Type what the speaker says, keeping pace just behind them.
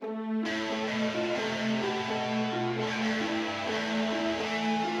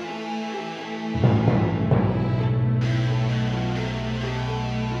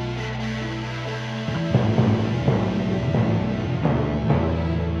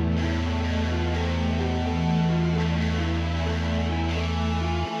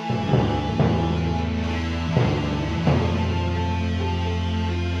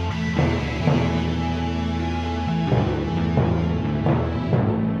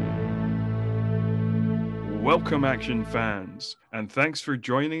Welcome, action fans, and thanks for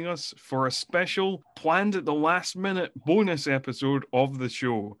joining us for a special, planned at the last minute bonus episode of the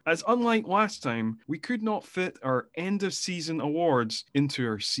show. As unlike last time, we could not fit our end of season awards into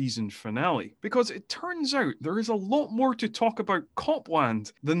our season finale, because it turns out there is a lot more to talk about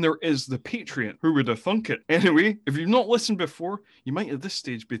Copland than there is The Patriot. Who would have thunk it? Anyway, if you've not listened before, you might at this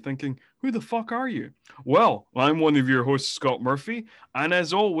stage be thinking, who the fuck are you? Well, I'm one of your hosts, Scott Murphy, and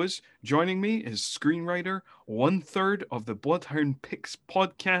as always, joining me is screenwriter, 1/3 of the Bloodhound Picks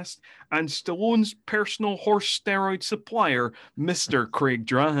podcast, and Stallone's personal horse steroid supplier, Mr. Craig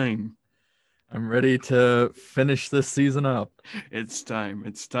Draheim. I'm ready to finish this season up. It's time.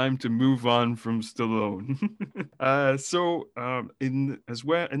 It's time to move on from Stallone.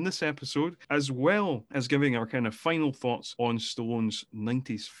 In this episode, as well as giving our kind of final thoughts on Stallone's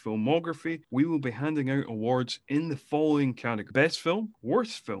 90s filmography, we will be handing out awards in the following categories: Best Film,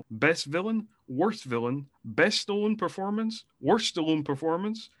 Worst Film, Best Villain, Worst Villain, Best Stallone Performance, Worst Stallone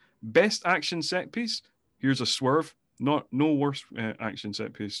Performance, Best Action Set Piece. Here's a swerve. No worst action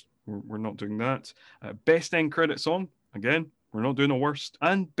set piece. We're not doing that. Best end credit song. Again, we're not doing a worst.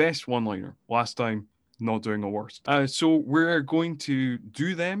 And best one-liner. Last time, not doing a worst. So we're going to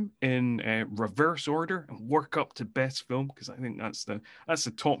do them in reverse order and work up to best film, because I think that's the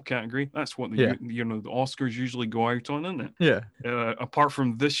top category. That's what the Oscars usually go out on, isn't it? Yeah. Apart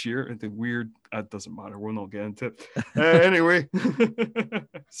from this year, the weird. It doesn't matter. We'll not get into it. Anyway,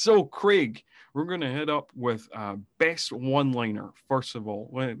 so Craig, we're going to head up with best one-liner first of all,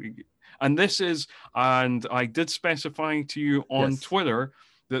 and I did specify to you on Twitter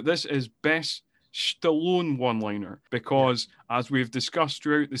that this is best Stallone one-liner, because as we've discussed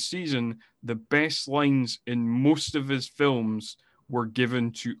throughout the season, the best lines in most of his films were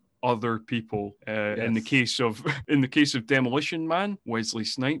given to other people. In the case of Demolition Man, Wesley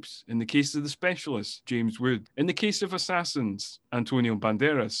Snipes. In the case of The Specialist, James Wood. In the case of Assassins, Antonio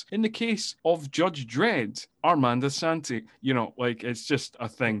Banderas. In the case of Judge Dredd, Armando Santi. It's just a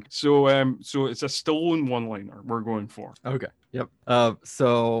thing. So it's a Stallone one-liner we're going for. Okay. Yep.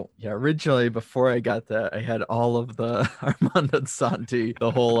 Originally, before I got that, I had all of the Armando Santi, the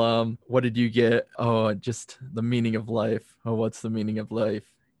whole what did you get? Oh, just the meaning of life. Oh, what's the meaning of life?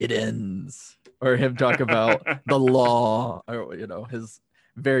 It ends. Or him talk about the law, or his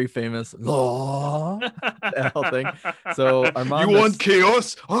very famous law, that whole thing. So Armando, you want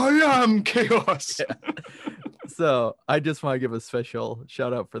chaos? I am chaos. Yeah. So I just want to give a special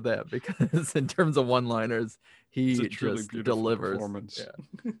shout out for that, because in terms of one-liners, he just delivers. Yeah.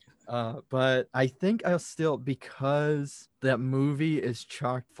 But I think I'll still, because that movie is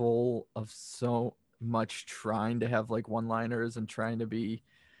chock full of so much trying to have like one-liners and trying to be,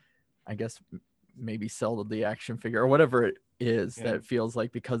 I guess, maybe sell the action figure or whatever it is that it feels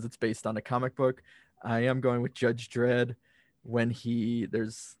like, because it's based on a comic book. I am going with Judge Dredd when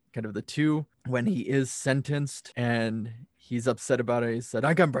there's kind of the two, when he is sentenced and he's upset about it. He said,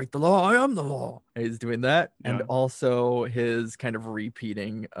 I can break the law. I am the law. And he's doing that. Yeah. And also his kind of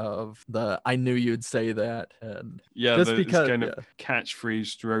repeating of the, I knew you'd say that. And just because kind of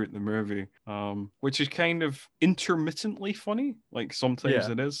catchphrase throughout the movie, which is kind of intermittently funny. Like sometimes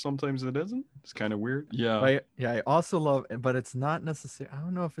it is, sometimes it isn't. It's kind of weird. Yeah. I also love, but it's not necessarily, I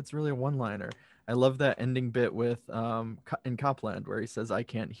don't know if it's really a one-liner. I love that ending bit with in Copland where he says, I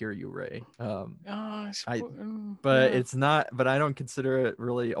can't hear you, Ray. It's not, but I don't consider it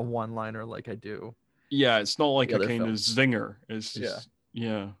really a one-liner like I do. Yeah, it's not like a kind of zinger. It's just,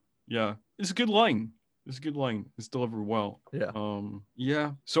 yeah. It's a good line. It's delivered well.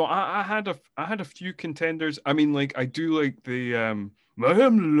 Yeah. So I had a few contenders. I mean, like, I do like the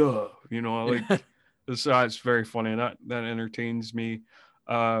Mahimla, I like this. It's very funny. That entertains me.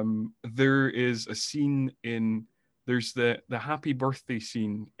 There is a scene there's the happy birthday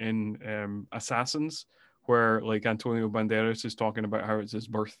scene in Assassins, where like Antonio Banderas is talking about how it's his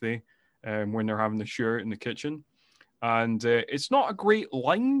birthday when they're having the shirt in the kitchen, and it's not a great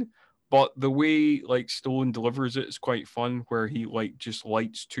line, but the way like Stallone delivers it is quite fun, where he like just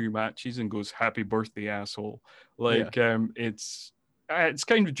lights 2 matches and goes, happy birthday, asshole. It's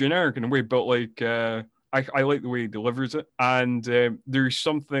kind of generic in a way, but like I like the way he delivers it, and there's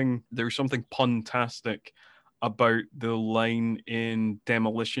something puntastic about the line in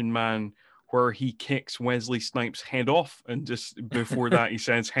Demolition Man where he kicks Wesley Snipes' head off, and just before that he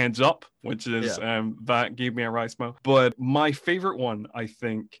says hands up, which is that gave me a right smile. But my favorite one, I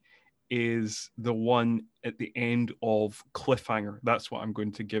think, is the one at the end of Cliffhanger. That's what I'm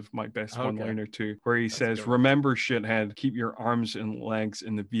going to give my best one-liner to, where he says, "Remember, shithead, keep your arms and legs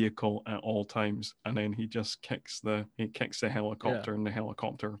in the vehicle at all times." And then he just kicks the helicopter, and the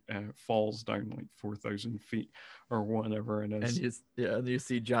helicopter falls down like 4,000 feet or whatever it is. And you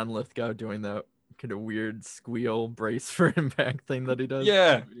see John Lithgow doing that kind of weird squeal brace for impact thing that he does.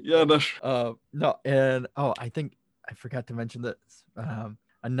 Yeah. That's no, and I think I forgot to mention this.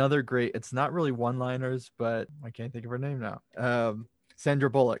 Another great, it's not really one-liners, but I can't think of her name now. Sandra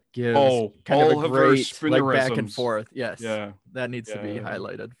Bullock gives kind of a great like back and forth. Yes. Yeah. That needs to be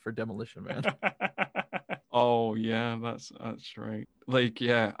highlighted for Demolition Man. Oh yeah, that's right. Like,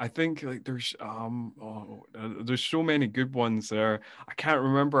 yeah, I think like there's there's so many good ones there. I can't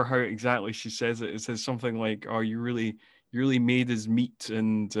remember how exactly she says it. It says something like, "Oh, you really made his meat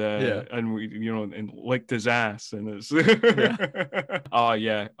and we and licked his ass," and it's oh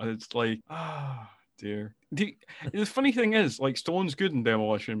yeah, it's like dear. The funny thing is, like, Stallone's good in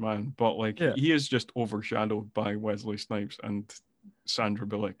Demolition Man, but like he is just overshadowed by Wesley Snipes and Sandra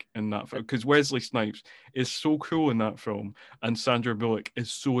Bullock in that film, because Wesley Snipes is so cool in that film and Sandra Bullock is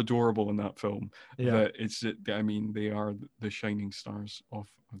so adorable in that film that they are the shining stars of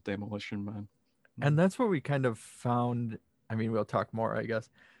Demolition Man. And that's what we kind of found. I mean, we'll talk more, I guess,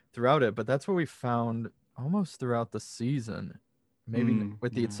 throughout it, but that's what we found almost throughout the season, maybe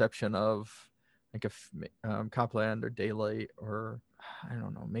with the exception of like Copland or Daylight, or I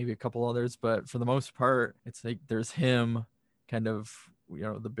don't know, maybe a couple others, but for the most part, it's like there's him kind of,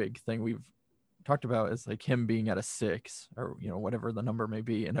 the big thing we've talked about is like him being at a 6 or, whatever the number may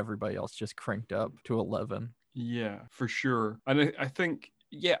be, and everybody else just cranked up to 11. Yeah, for sure. And I think,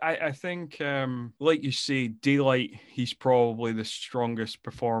 I think, like you say, Daylight, he's probably the strongest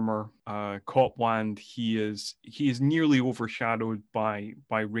performer. Copland, he is nearly overshadowed by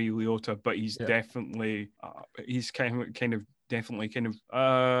Ray Liotta, but he's definitely he's kind of definitely kind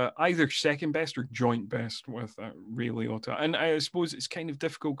of either second best or joint best with Ray Liotta. And I suppose it's kind of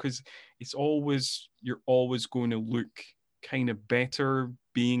difficult because you're always going to look kind of better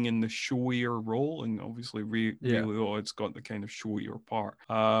being in the showier role, and obviously Ray Liotta's got the kind of showier part.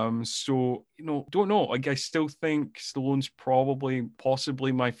 So don't know. Like, I still think Stallone's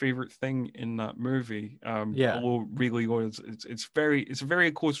possibly my favorite thing in that movie. Although Ray Liotta, it's a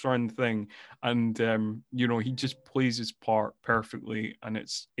very close run thing, and he just plays his part perfectly, and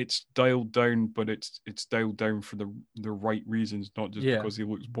it's dialed down, but it's dialed down for the right reasons, not just because he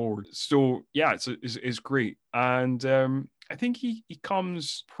looks bored. So it's great, and I think he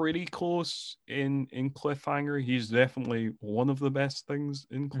comes pretty close in Cliffhanger. He's definitely one of the best things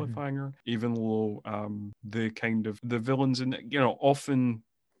in Cliffhanger, even though the villains in often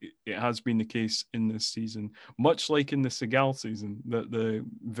it has been the case in this season, much like in the Seagal season, that the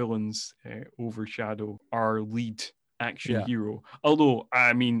villains overshadow our lead action hero. Although,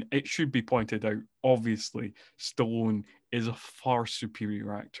 I mean, it should be pointed out, obviously, Stallone is a far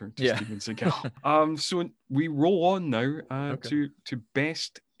superior actor to Steven Seagal. So we roll on now to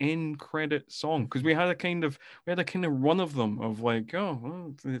best end credit song, because we had a kind of run of them of like,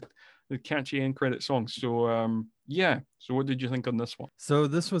 the catchy end credit song. So so what did you think on this one? So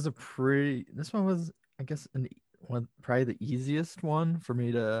this one was, I guess, probably the easiest one for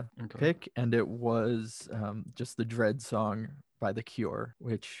me to pick, and it was just the Dread song by The Cure,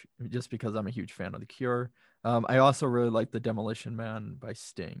 which, just because I'm a huge fan of The Cure. I also really like the Demolition Man by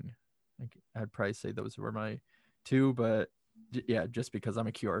Sting. I'd probably say those were my two, but just because I'm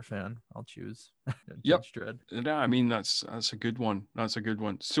a Cure fan, I'll choose Judge Dredd. Yeah, I mean, that's a good one. That's a good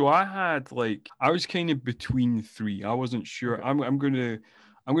one. So I was kind of between three. I wasn't sure. I'm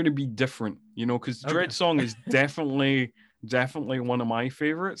gonna be different, because Dread song is definitely one of my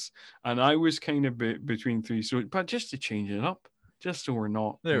favorites, and I was kind of between three. So, but just to change it up, just so we're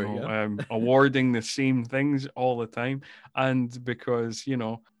not awarding the same things all the time, and because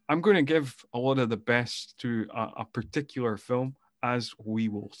I'm going to give a lot of the best to a particular film, as we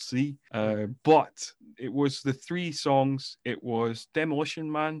will see. But it was the three songs. It was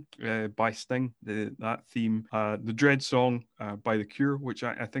Demolition Man by Sting, that theme, the Dread song by The Cure, which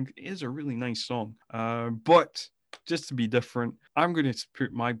I think is a really nice song. But just to be different, I'm going to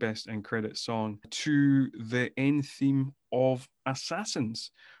put my best end credit song to the end theme of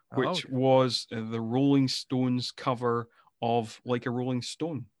Assassins, which was the Rolling Stones cover of Like a Rolling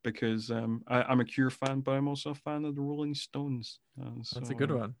Stone, because I'm a Cure fan, but I'm also a fan of the Rolling Stones. That's a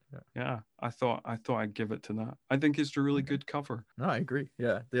good one. Yeah, I thought I'd give it to that. I think it's a really good cover. No, I agree.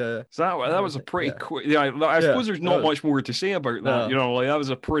 Yeah. So that was a pretty quick. Yeah, I suppose there's not much more to say about that. You know, like that was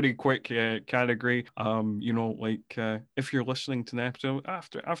a pretty quick category. You know, like if you're listening to the episode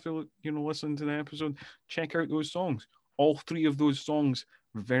after listening to the episode, check out those songs. All three of those songs,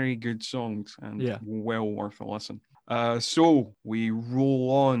 very good songs, and well worth a listen. So we roll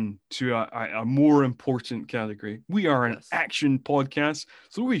on to a more important category. We are an action podcast,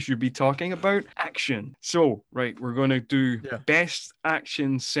 so we should be talking about action. So, right, we're going to do best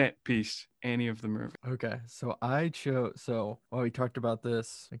action set piece, any of the movie. Okay, so I chose. So while we talked about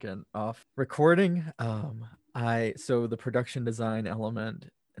this again off recording, so the production design element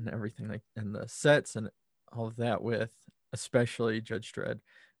and everything, like, and the sets and all of that, with especially Judge Dredd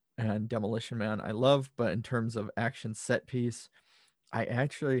and Demolition Man, I love. But in terms of action set piece, I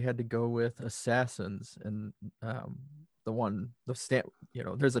actually had to go with Assassins, and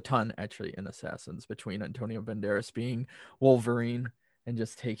there's a ton actually in Assassins, between Antonio Banderas being Wolverine and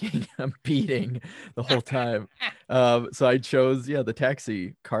just taking a beating the whole time. So I chose the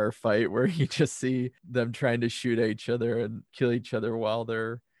taxi car fight, where you just see them trying to shoot at each other and kill each other while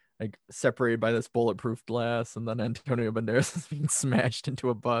they're like separated by this bulletproof glass, and then Antonio Banderas is being smashed into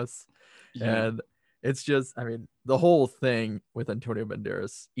a bus. And it's just, I mean, the whole thing with Antonio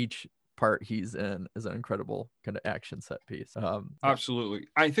Banderas, each part he's in is an incredible kind of action set piece. Absolutely.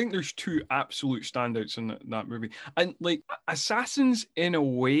 I think there's two absolute standouts in that movie. And like Assassins, in a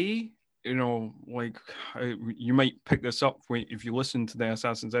way, you know, like you might pick this up if you listen to the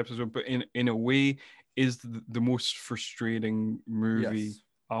Assassins episode, but in a way is the most frustrating movie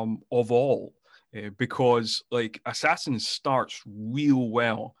of all, because like Assassins starts real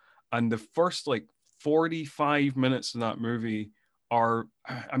well, and the first like 45 minutes of that movie are,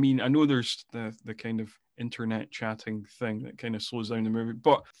 I mean, I know there's the kind of internet chatting thing that kind of slows down the movie,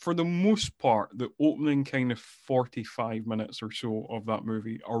 but for the most part, the opening kind of 45 minutes or so of that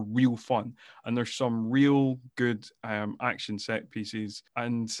movie are real fun, and there's some real good action set pieces,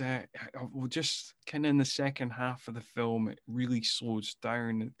 and just kind of in the second half of the film, it really slows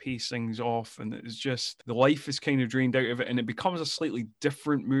down, it pacing's off, and it's just, the life is kind of drained out of it, and it becomes a slightly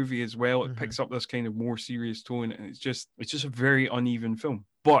different movie as well. It picks up this kind of more serious tone, and it's just a very uneven film.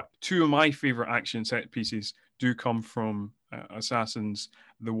 But two of my favorite action set pieces do come from Assassins.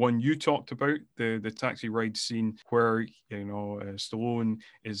 The one you talked about, the taxi ride scene, where Stallone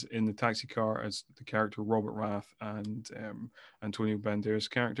is in the taxi car as the character Robert Rath, and Antonio Banderas'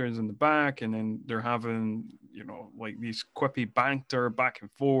 character is in the back, and then they're having like these quippy banter back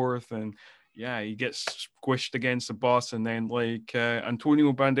and forth, and he gets squished against the bus, and then like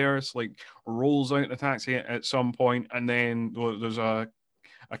Antonio Banderas like rolls out the taxi at some point, and then there's a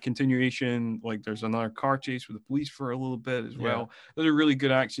continuation, like there's another car chase with the police for a little bit as well. There's a really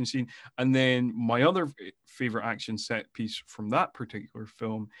good action scene. And then my other favorite action set piece from that particular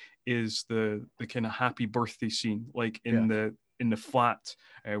film is the kind of happy birthday scene, like in the flat,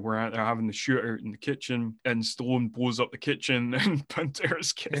 where they're having the shootout in the kitchen, and Stallone blows up the kitchen, and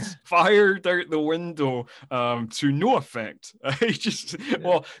Banderas gets fired out the window, to no effect. He just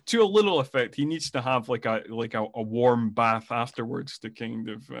well, to a little effect. He needs to have like a warm bath afterwards to kind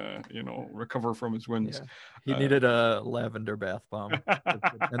of recover from his wounds. He needed a lavender bath bomb,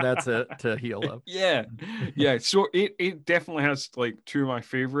 and that's it to heal up. So it definitely has like two of my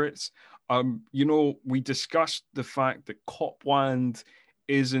favorites. We discussed the fact that Copland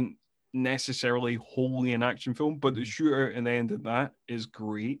isn't necessarily wholly an action film, but the shootout and the end of that is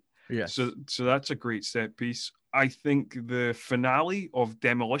great. So that's a great set piece. I think the finale of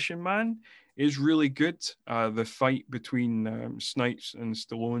Demolition Man is really good. The fight between Snipes and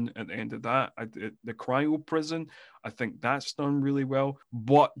Stallone at the end of that, the cryo prison, I think that's done really well.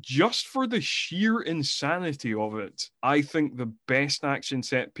 But just for the sheer insanity of it, I think the best action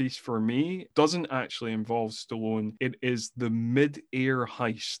set piece for me doesn't actually involve Stallone. It is the mid-air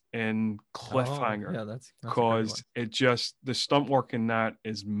heist in Cliffhanger. That's because it just, the stunt work in that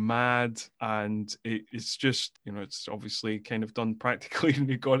is mad, and it's just, it's obviously kind of done practically, and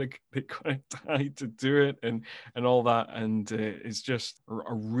they got to die to do it, and all that, and it's just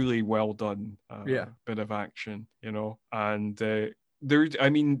a really well done bit of action, and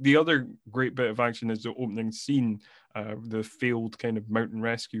the other great bit of action is the opening scene, the failed kind of mountain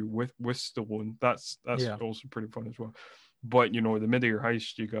rescue with Stallone. That's also pretty fun as well. But you know, the mid-air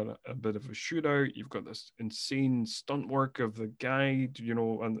heist, you got a bit of a shootout. You've got this insane stunt work of the guy, you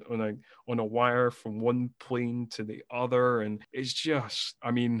know, on a wire from one plane to the other, and it's just, I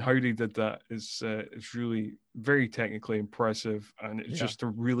mean, how they did that is really very technically impressive, and it's just a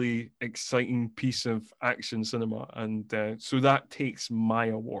really exciting piece of action cinema, and so that takes my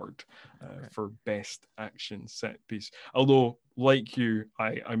award for best action set piece. Although, like you,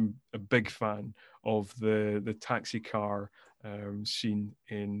 I'm a big fan of the taxi car scene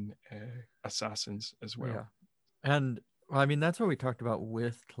in Assassins as well. Yeah. And well, I mean, that's what we talked about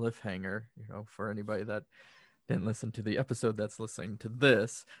with Cliffhanger, you know, for anybody that didn't listen to the episode that's listening to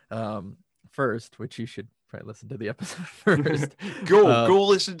this first, which you should probably listen to the episode first. go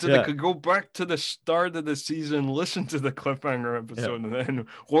listen to go back to the start of the season, listen to the Cliffhanger episode, and then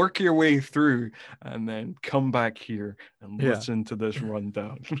work your way through, and then come back here and listen to this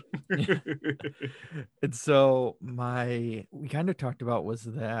rundown. And so we kind of talked about was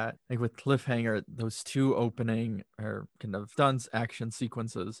that, like, with Cliffhanger, those two opening or kind of stunts action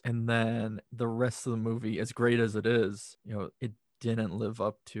sequences, and then the rest of the movie, as great as it is, you know, it didn't live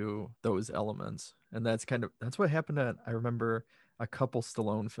up to those elements. And that's what happened at, I remember, a couple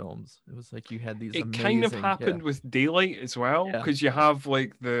Stallone films. It was like you had these amazing... kind of happened with Daylight as well, because you have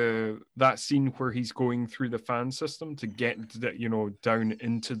like that scene where he's going through the fan system to get, you know, down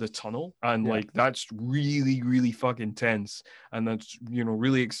into the tunnel, and like that's really, really fucking tense, and that's, you know,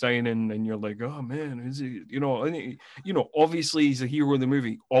 really exciting, and you're like, oh man, is he, you know, and you know, obviously he's a hero of the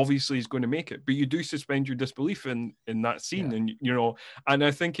movie, obviously he's going to make it, but you do suspend your disbelief in that scene, and you know, and I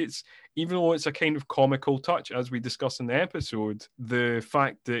think it's, even though it's a kind of comical touch, as we discussed in the episode, the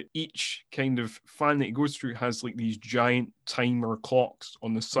fact that each kind of fan that he goes through has like these giant timer clocks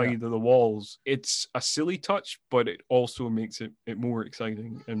on the side of the walls. It's a silly touch, but it also makes it more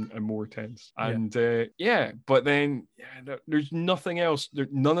exciting and more tense. And but then there's nothing else.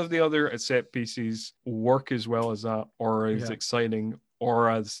 None of the other set pieces work as well as that, or as exciting,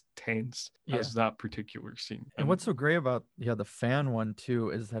 or as tense as that particular scene. And what's so great about the fan one too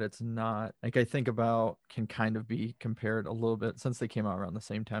is that it's not, like, I think about, can kind of be compared a little bit, since they came out around the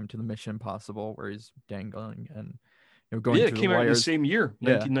same time, to the Mission Impossible, where he's dangling and, you know, going through it came out in the same year,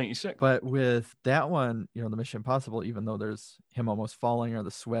 1996. But with that one, you know, the Mission Impossible, even though there's him almost falling or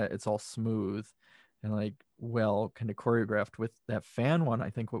the sweat, it's all smooth and like well kind of choreographed. With that fan one, I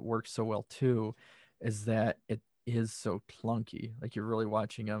think what works so well too is that it is so clunky, like you're really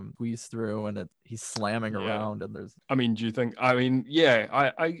watching him squeeze through, and he's slamming around, and there's, I mean, do you think, I mean,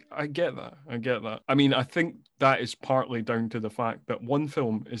 I get that. I mean, I think that is partly down to the fact that one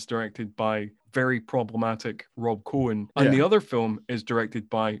film is directed by very problematic Rob Cohen, and the other film is directed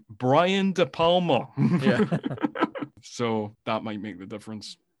by Brian De Palma. So that might make the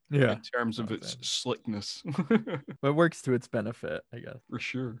difference. In terms of its slickness. But it works to its benefit, I guess. For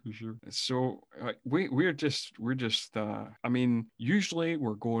sure. So we're just I mean, usually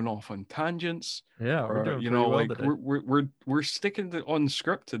we're going off on tangents. Yeah, we're doing, you know, well, like we're sticking on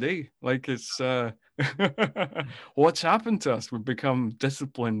script today. Like it's what's happened to us? We've become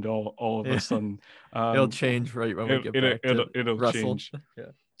disciplined all of a sudden. It'll change right when we get back to it'll Russell. change.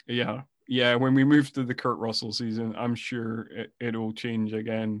 Yeah, when we move to the Kurt Russell season, I'm sure it'll change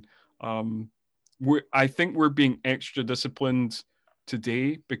again. I think we're being extra disciplined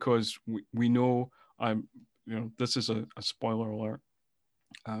today because we know, you know, this is a spoiler alert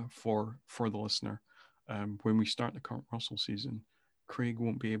for the listener. When we start the Kurt Russell season, Craig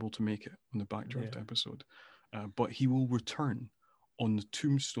won't be able to make it on the Backdraft episode, but he will return on the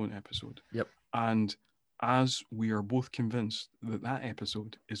Tombstone episode. Yep. And as we are both convinced that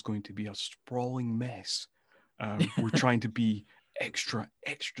episode is going to be a sprawling mess, we're trying to be extra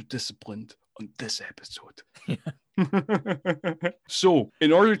disciplined on this episode. So,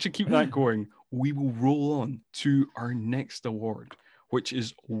 in order to keep that going, we will roll on to our next award, which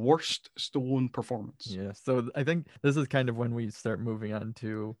is Worst Stallone Performance. Yeah, so I think this is kind of when we start moving on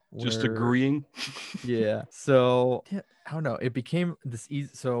to just agreeing. So I don't know. It became this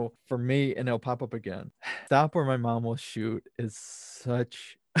easy. So for me, and it'll pop up again, Stop Where My Mom Will Shoot is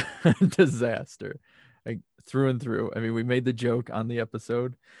such a disaster, like through and through. I mean, we made the joke on the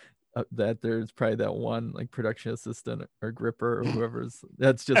episode that there's probably that one like production assistant or gripper or whoever's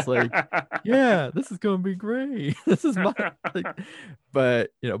that's just like, yeah, this is gonna be great. This is my like,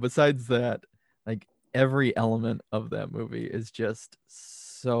 but you know, besides that, like every element of that movie is just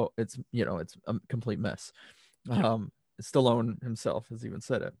so, it's, you know, it's a complete mess. Stallone himself has even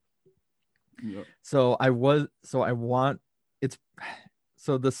said it. So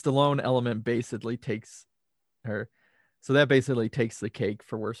the Stallone element basically takes her. So that basically takes the cake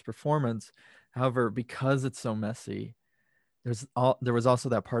for worst performance. However, because it's so messy, there was also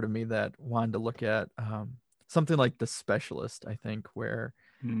that part of me that wanted to look at something like The Specialist, I think, where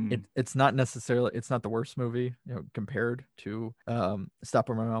it's not the worst movie, compared to Stop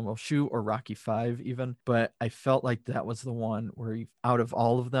or My Mom Will Shoot or Rocky 5 even, but I felt like that was the one where out of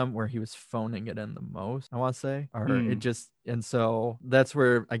all of them where he was phoning it in the most, I want to say, or it just, and so that's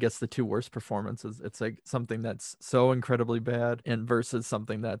where I guess the two worst performances, it's like something that's so incredibly bad and versus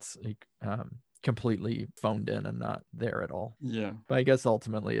something that's like completely phoned in and not there at all. Yeah. But I guess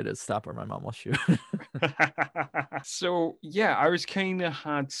ultimately it is Stop or My Mom Will Shoot. So yeah, I was kind of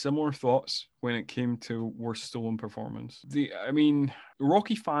had similar thoughts when it came to worst Stallone performance. I mean,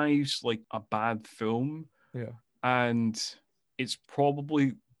 Rocky V's like a bad film. Yeah. And it's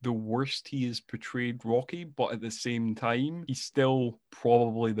probably the worst he has portrayed Rocky, but at the same time, he's still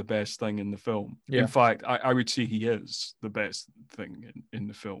probably the best thing in the film. Yeah. In fact, I would say he is the best thing in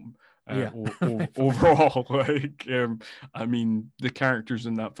the film. Overall, like, I mean, the characters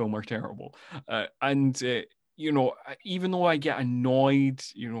in that film are terrible. You know, even though I get annoyed,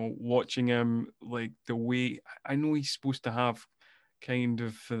 watching him, like the way I know he's supposed to have kind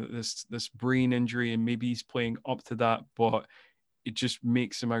of this brain injury and maybe he's playing up to that, but it just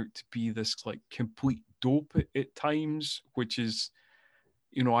makes him out to be this like complete dope at times, which is,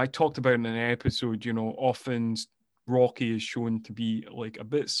 I talked about in an episode, often Rocky is shown to be like a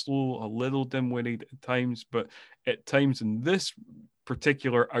bit slow, a little dim-witted at times, but at times in this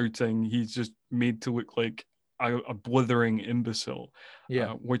particular outing, he's just made to look like a blithering imbecile,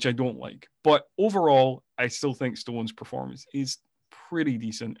 which I don't like. But overall, I still think Stallone's performance is pretty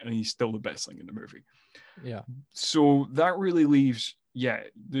decent and he's still the best thing in the movie. Yeah. So that really leaves,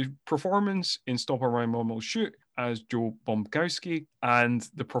 the performance in Stop or My Mom Will Shoot as Joe Bombkowski and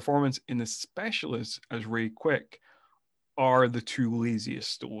the performance in The Specialist as Ray Quick are the two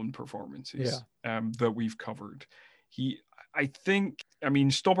laziest Stallone performances that we've covered.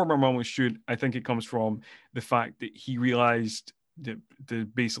 Stop or My Mom Will Shoot, I think it comes from the fact that he realized that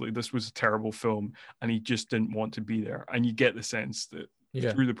basically this was a terrible film and he just didn't want to be there. And you get the sense that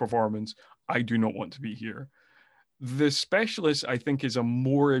through the performance, I do not want to be here. The Specialist, I think, is a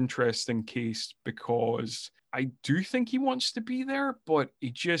more interesting case because I do think he wants to be there, but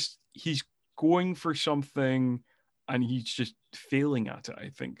he's going for something and he's just failing at it, I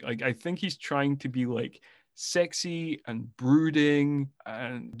think. Like, I think he's trying to be like sexy and brooding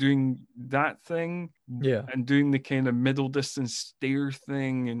and doing that thing. Yeah. And doing the kind of middle distance stare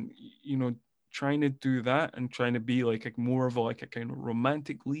thing and, trying to do that and trying to be like more of a kind of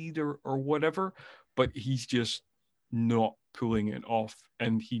romantic lead or whatever, but he's just not pulling it off.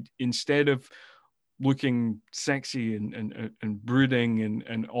 And he, instead of looking sexy and brooding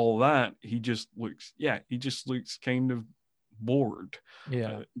and all that, he just looks kind of bored.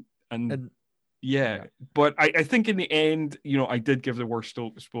 But I think in the end, I did give the worst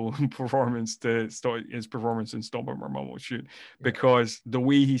Stallone performance to his performance in Stop or My Mom Will Shoot, because the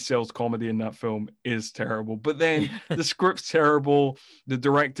way he sells comedy in that film is terrible. But then the script's terrible, the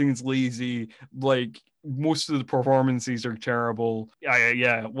directing's lazy, like most of the performances are terrible.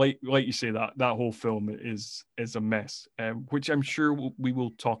 Like you say, that whole film is a mess, which I'm sure we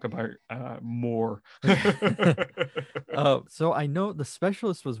will talk about more. So I know The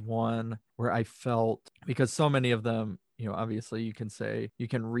Specialist was one where I felt, because so many of them, obviously you can say you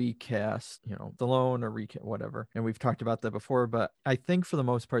can recast, Stallone or recast whatever, and we've talked about that before, but I think for the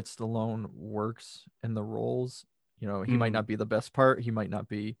most part Stallone works in the roles. He might not be the best part, he might not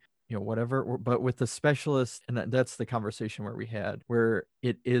be whatever, but with The Specialist, and that's the conversation where we had, where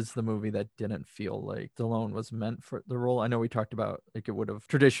it is the movie that didn't feel like Stallone was meant for the role. I know we talked about like it would have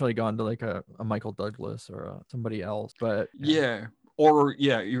traditionally gone to like a Michael Douglas or somebody else, but or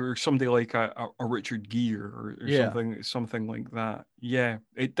you're somebody like a Richard Gere or something like that.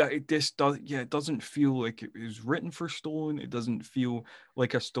 It just does. It doesn't feel like it was written for Stallone. It doesn't feel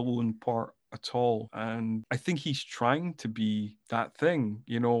like a Stallone part at all. And I think he's trying to be that thing,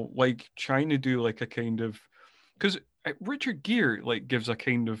 like trying to do like a kind of, because Richard Gere like gives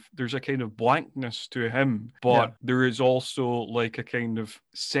there's a kind of blankness to him, but there is also like a kind of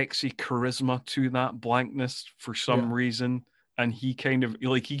sexy charisma to that blankness for some reason. And he kind of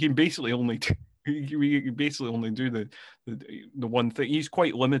like, he can basically only do the one thing. He's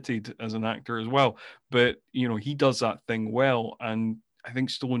quite limited as an actor as well, but he does that thing well. And I think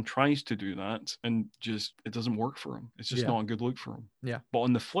Stallone tries to do that and just, it doesn't work for him. It's just not a good look for him. Yeah. But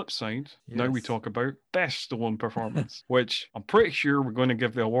on the flip side, now we talk about best Stallone performance, which I'm pretty sure we're going to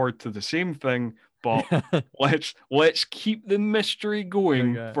give the award to the same thing, but let's keep the mystery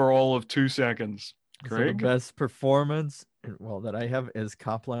going for all of 2 seconds. So the best performance, well, that I have is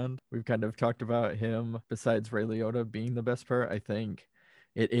Copland. We've kind of talked about him besides Ray Liotta being the best part. I think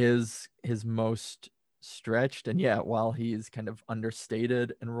it is his most stretched, and yeah, while he's kind of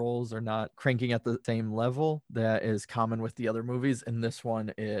understated and roles are not cranking at the same level that is common with the other movies, in this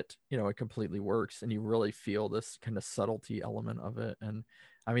one it completely works, and you really feel this kind of subtlety element of it. And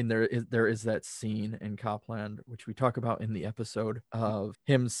I mean, there is that scene in Copland, which we talk about in the episode, of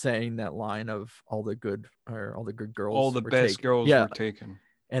him saying that line of all the good girls, all the best girls were taken,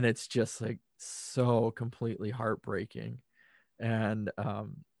 and it's just like so completely heartbreaking. And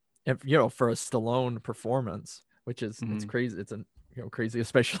if, for a Stallone performance, which is it's crazy, it's crazy,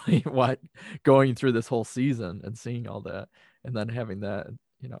 especially what going through this whole season and seeing all that, and then having that,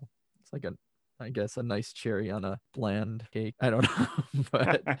 it's like I guess a nice cherry on a bland cake. I don't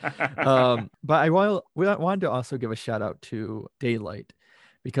know, but I wanted to also give a shout out to Daylight,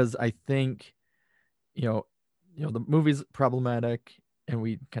 because I think, the movie's problematic, and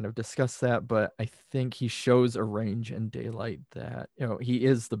we kind of discussed that, but I think he shows a range in Daylight that, he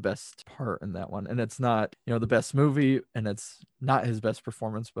is the best part in that one. And it's not, the best movie, and it's not his best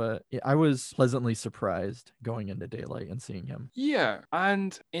performance, but I was pleasantly surprised going into Daylight and seeing him. Yeah,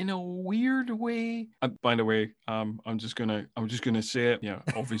 and in a weird way, by the way, I'm just gonna say it. Yeah,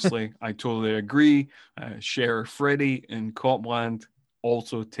 obviously, I totally agree. Sheriff Freddy in Copland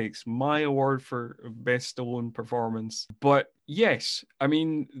also takes my award for best Stallone performance. But yes, I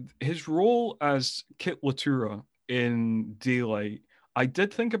mean, his role as Kit Latura in Daylight, I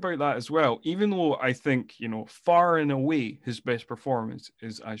did think about that as well, even though I think, far and away his best performance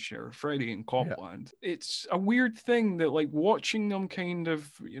is as Sheriff Freddy in Copland. Yeah. It's a weird thing that, like, watching them kind of,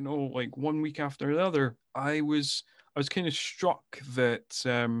 like one week after the other, I was kind of struck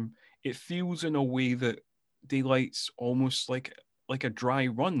that it feels in a way that Daylight's almost like a dry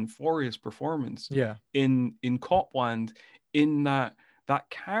run for his performance. Yeah. In Copland, in that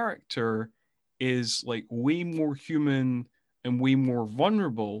character is like way more human and way more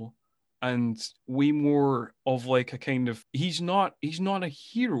vulnerable, and way more of like a kind of, he's not a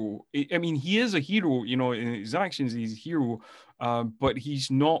hero. I mean, he is a hero, in his actions he's a hero, but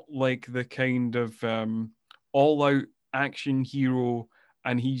he's not like the kind of all out action hero,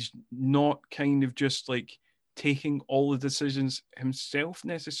 and he's not kind of just like taking all the decisions himself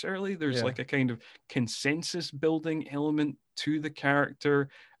necessarily. There's like a kind of consensus building element to the character,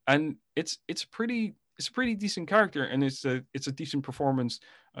 and it's a pretty decent character, and it's a decent performance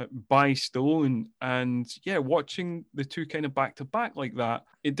by Stallone. And yeah, watching the two kind of back to back like that,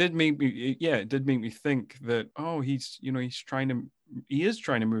 it did make me think that, oh, he is trying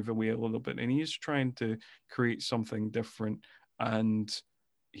to move away a little bit, and he is trying to create something different, and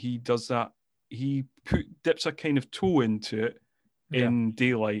he does that. He dips a kind of toe into it in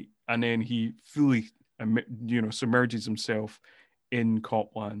Daylight, and then he fully, submerges himself in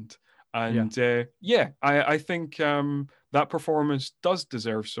Copland. And I think that performance does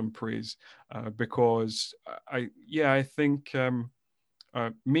deserve some praise, because I think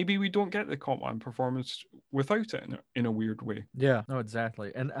maybe we don't get the Copland performance without it in a weird way. Yeah, no,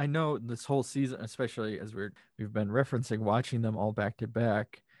 exactly. And I know this whole season, especially as we've been referencing, watching them all back to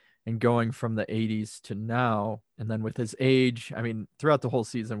back, and going from the 80s to now, and then with his age, I mean, throughout the whole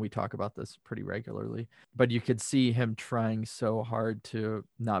season, we talk about this pretty regularly, but you could see him trying so hard to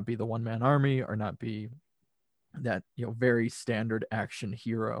not be the one-man army, or not be that, very standard action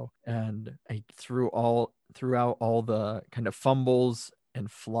hero. And throughout all the kind of fumbles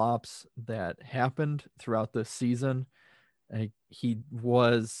and flops that happened throughout the season, he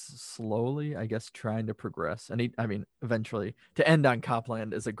was slowly, I guess, trying to progress. And eventually to end on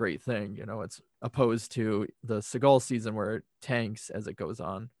Copland is a great thing. It's opposed to the Seagal season where it tanks as it goes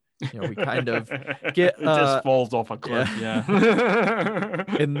on. We kind of get it just falls off a cliff. Yeah.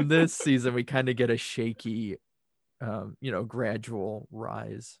 In this season, we kind of get a shaky, gradual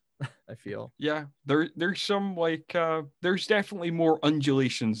rise. I feel. Yeah, there's some like there's definitely more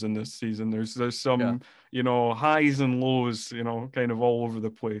undulations in this season. There's some highs and lows, kind of all over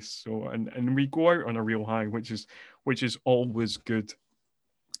the place. So and we go out on a real high, which is always good,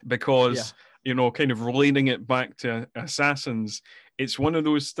 because kind of relating it back to Assassins, it's one of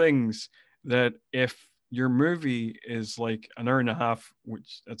those things that if your movie is like an hour and a half,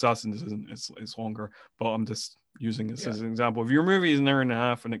 which Assassins isn't, it's longer, but I'm just using this as an example. If your movie is an hour and a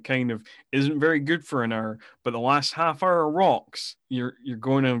half and it kind of isn't very good for an hour, but the last half hour rocks, you're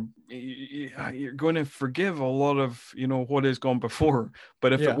going to forgive a lot of what has gone before.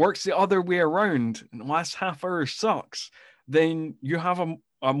 But if it works the other way around and the last half hour sucks, then you have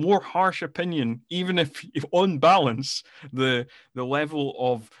a more harsh opinion, even if on balance, the level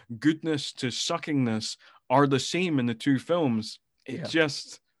of goodness to suckingness are the same in the two films. It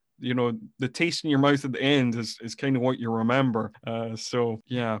just, the taste in your mouth at the end is kind of what you remember. So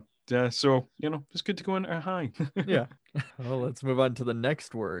it's good to go in at a high. Yeah. Well, let's move on to the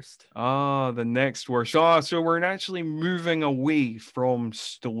next worst. The next worst. So we're actually moving away from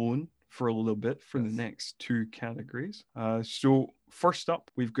Stallone for a little bit for the next two categories. So first up,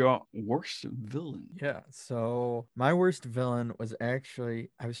 we've got worst villain. Yeah. So my worst villain was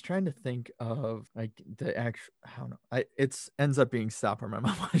actually, I was trying to think of like the actual, I don't know. It ends up being Stop or My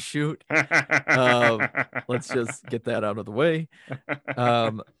Mom Will Shoot. Let's just get that out of the way.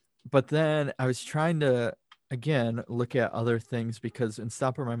 But then I was trying to, again, look at other things, because in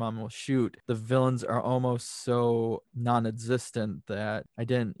Stop or My Mom Will Shoot, the villains are almost so non-existent that I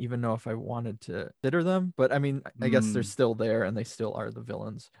didn't even know if I wanted to consider them. But I mean, I guess they're still there and they still are the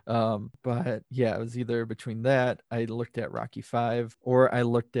villains. But yeah, it was either between that, I looked at Rocky V, or I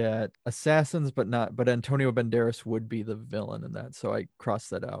looked at Assassins, but Antonio Banderas would be the villain in that. So I crossed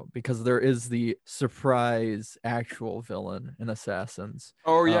that out because there is the surprise actual villain in Assassins.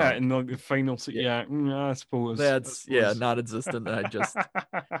 Oh yeah, in the final I suppose that's not existent. I just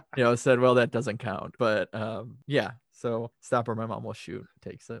said, well, that doesn't count. But so Stop or My Mom Will Shoot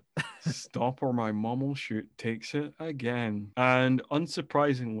takes it. Stop or My Mom Will Shoot takes it again. And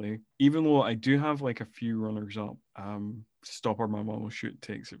unsurprisingly, even though I do have like a few runners up, Stop or My Mom Will Shoot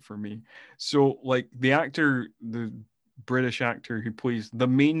takes it for me. So like the British actor who plays the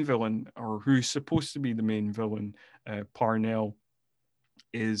main villain, or who's supposed to be the main villain, Parnell,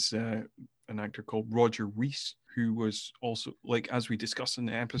 is an actor called Roger Rees, who was also, like as we discussed in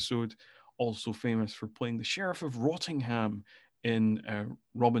the episode, also famous for playing the Sheriff of Rottingham in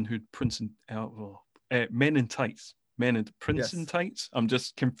Robin Hood, Men in Tights. Men in Prince in Tights. I'm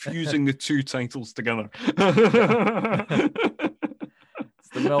just confusing the two titles together. It's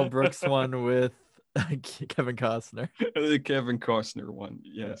the Mel Brooks one with Kevin Costner. The Kevin Costner one,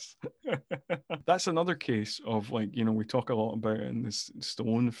 yes. Yeah. That's another case of, like, we talk a lot about in this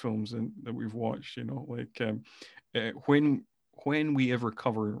Stallone films that we've watched, when we ever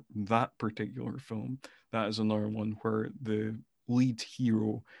cover that particular film, that is another one where the lead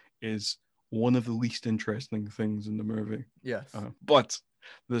hero is one of the least interesting things in the movie. Yes. But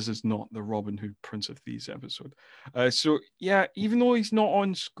this is not the Robin Hood Prince of Thieves episode. So yeah, even though he's not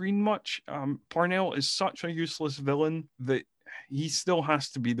on screen much, Parnell is such a useless villain that he still has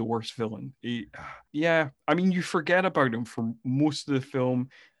to be the worst villain. I mean, you forget about him for most of the film.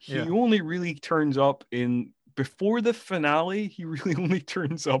 He only really turns up before the finale. He really only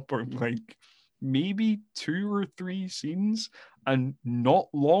turns up on like maybe 2 or 3 scenes, and not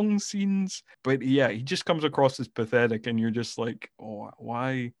long scenes. But yeah, he just comes across as pathetic, and you're just like, oh,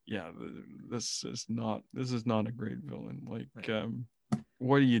 why? Yeah, this is not a great villain. Like,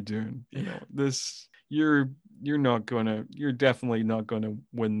 what are you doing? You're definitely not gonna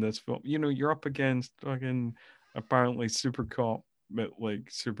win this film. You're up against fucking apparently Super Cop, but like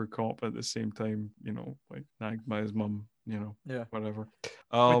Super Cop at the same time, like nagged by his mum, whatever.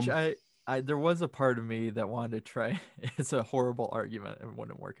 Which there was a part of me that wanted to try. It's a horrible argument. It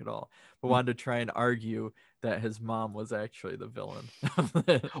wouldn't work at all. But wanted to try and argue that his mom was actually the villain.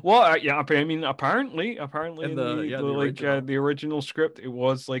 Well, I mean, apparently, in the original script, it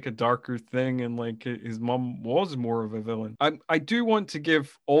was like a darker thing, and like his mom was more of a villain. I do want to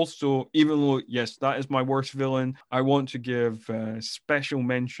give also, even though yes, that is my worst villain, I want to give special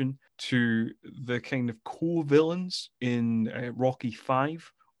mention to the kind of co-villains in Rocky V.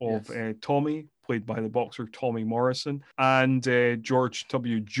 Of Tommy, played by the boxer Tommy Morrison, and George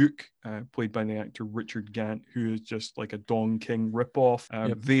W. Duke, played by the actor Richard Gant, who is just like a Don King ripoff.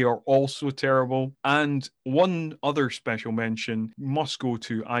 They are also terrible. And one other special mention must go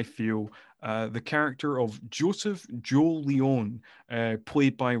to, I feel, the character of Joseph Joe Leone,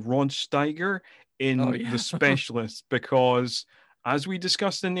 played by Ron Steiger in The Specialist, because as we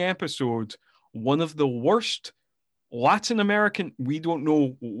discussed in the episode, one of the worst Latin American, we don't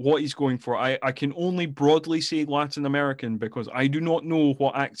know what he's going for. I can only broadly say Latin American because I do not know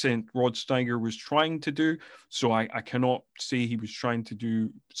what accent Rod Steiger was trying to do. So I cannot say he was trying to do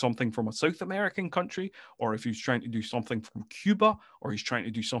something from a South American country, or if he was trying to do something from Cuba, or he's trying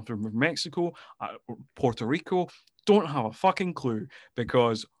to do something from Mexico, or Puerto Rico. Don't have a fucking clue,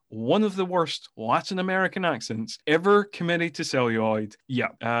 because one of the worst Latin American accents ever committed to celluloid.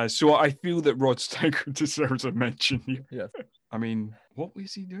 Yeah. So I feel that Rod Steiger deserves a mention here. Yes. I mean, what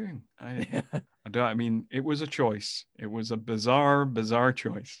was he doing? I mean, it was a choice. It was a bizarre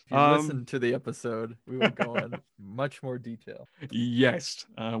choice. If you listen to the episode, we will go in much more detail. Yes,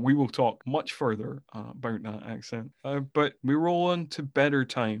 we will talk much further about that accent. But we roll on to better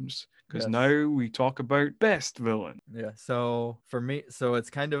times, because now we talk about best villain. Yeah. So for me, it's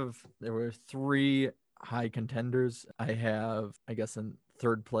kind of, there were 3 high contenders. I have, I guess, in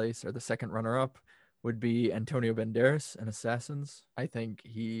third place, or the second runner-up, would be Antonio Banderas in Assassins. I think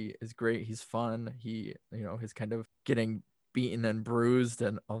he is great. He's fun. He, his kind of getting beaten and bruised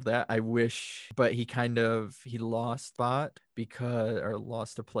and all that. I wish, but he lost spot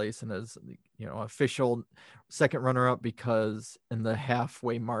lost a place in his, official second runner-up, because in the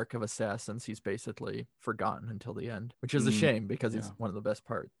halfway mark of Assassins, he's basically forgotten until the end, which is a shame, because he's one of the best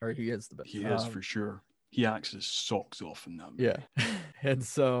parts, or he is the best. He is, for sure. He acts his socks off in that movie. Yeah. And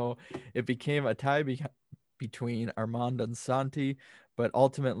so it became a tie between Armand and Santi, but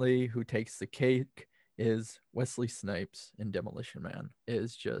ultimately who takes the cake is Wesley Snipes in Demolition Man.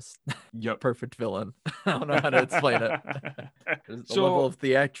 Is just perfect villain. I don't know how to explain it. The level of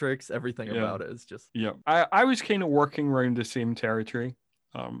theatrics, everything about it is just... Yeah. I was kind of working around the same territory.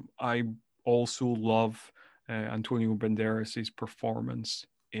 I also love Antonio Banderas' performance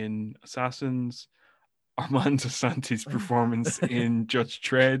in Assassins. Armand Assante's performance in Judge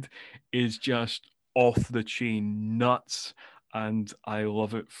Dredd is just off the chain nuts, and I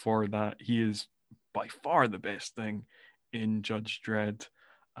love it for that. He is by far the best thing in Judge Dredd,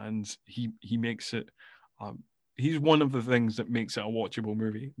 and he makes it. He's one of the things that makes it a watchable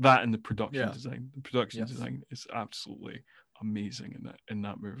movie. That and the production design. The production design is absolutely amazing in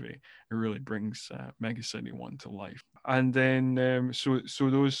that movie. It really brings Mega City 1 to life. And then so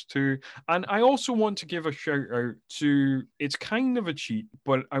those 2, and I also want to give a shout out to, it's kind of a cheat,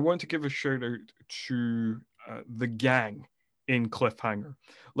 but I want to give a shout out to the gang in Cliffhanger.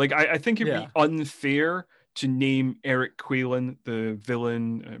 Like, I think it'd be unfair to name Eric Quaylen, the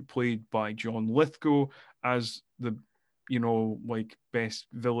villain played by John Lithgow, as the best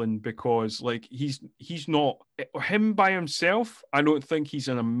villain, because like he's not him by himself. I don't think he's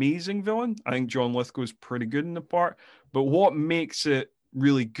an amazing villain. I think John Lithgow's pretty good in the part, but what makes it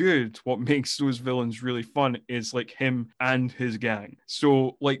really good, what makes those villains really fun, is like him and his gang.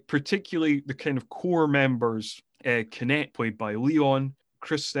 So like particularly the kind of core members, Kinnett, played by Leon,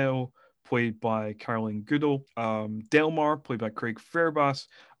 Christelle, played by Caroline Goodall, Delmar, played by Craig Fairbass,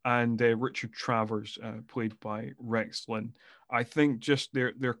 and Richard Travers, played by Rex Linn. I think just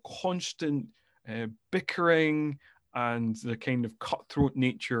their constant bickering and the kind of cutthroat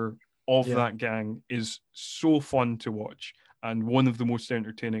nature of that gang is so fun to watch, and one of the most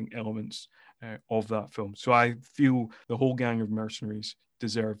entertaining elements of that film. So I feel the whole gang of mercenaries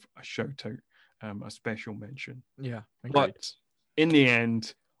deserve a shout out, a special mention. Yeah, agreed. But in the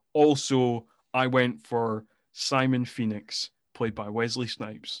end, also I went for Simon Phoenix, played by Wesley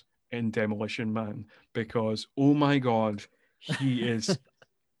Snipes in Demolition Man, because oh my god, he is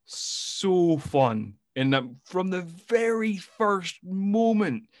so fun in that. From the very first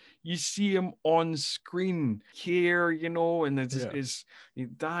moment you see him on screen here, and it's his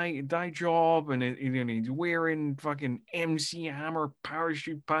dye job, and he's wearing fucking MC Hammer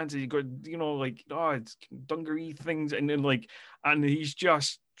parachute pants, and he got it's dungaree things, and then and he's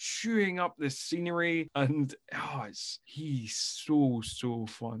just chewing up the scenery, and he's so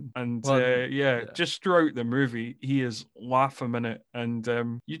fun. And just throughout the movie he is laugh a minute, and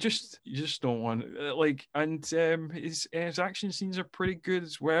you just don't want and his action scenes are pretty good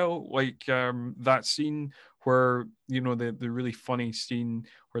as well, that scene where the really funny scene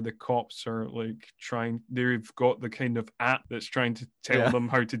where the cops are they've got the kind of app that's trying to tell them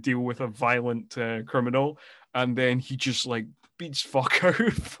how to deal with a violent criminal, and then he just beats fuck out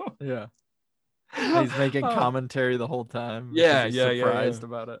of them. He's making commentary the whole time. He's surprised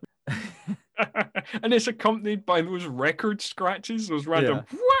about it. And it's accompanied by those record scratches, those random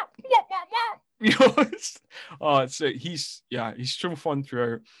he's so fun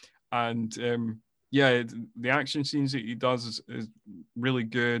throughout. And the action scenes that he does is really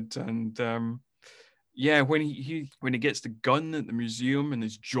good. And when he gets the gun at the museum, and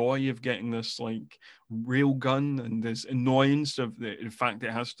his joy of getting this real gun, and this annoyance of the fact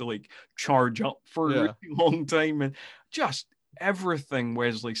it has to charge up for a really long time, and just everything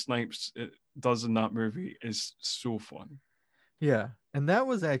Wesley Snipes does in that movie is so fun. Yeah, and that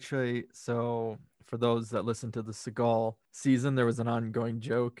was actually, so for those that listen to the Seagal season, there was an ongoing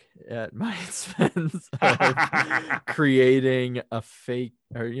joke at my expense of creating a fake,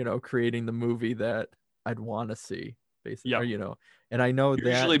 or creating the movie that I'd want to see. basically, or, you know, and I know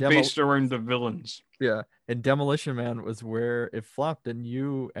usually that based around the villains. Yeah, and Demolition Man was where it flopped, and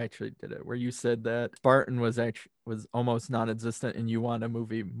you actually did it, where you said that Spartan was almost non-existent, and you want a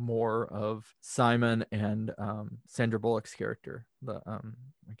movie more of Simon and Sandra Bullock's character. I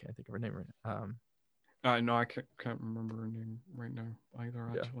can't think of her name right. No, I can't remember her name right now either.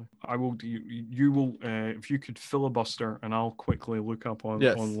 Yeah. Actually, I will. You will. If you could filibuster, and I'll quickly look up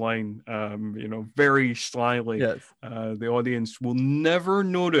online. You know, very slyly. Yes. The audience will never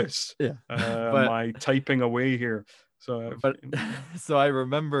notice. Yeah. My typing away here. So, so I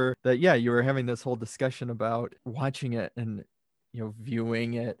remember that. Yeah, you were having this whole discussion about watching it and, you know,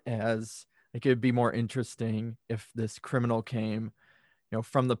 viewing it as like it'd be more interesting if this criminal came, you know,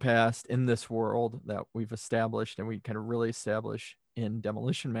 from the past in this world that we've established and we kind of really establish in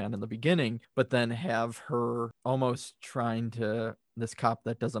Demolition Man in the beginning, but then have her almost trying to, this cop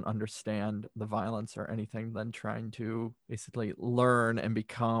that doesn't understand the violence or anything, then trying to basically learn and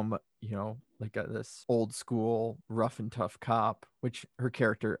become, you know, like this old school rough and tough cop, which her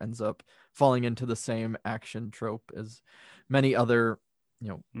character ends up falling into the same action trope as many other, you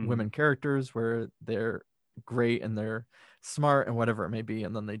know, women characters, where they're great and they're smart and whatever it may be,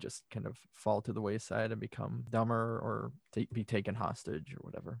 and then they just kind of fall to the wayside and become dumber or be taken hostage or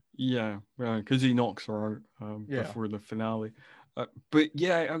whatever. Yeah, because he knocks her out before the finale. But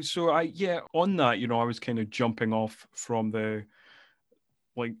yeah, so on that, you know, I was kind of jumping off from the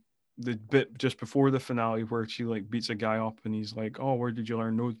bit just before the finale where she like beats a guy up and he's like, "Oh, where did you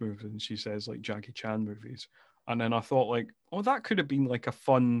learn those moves?" And she says like Jackie Chan movies. And then I thought like, oh, that could have been like a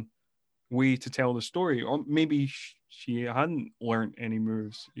fun way to tell the story, or maybe she hadn't learned any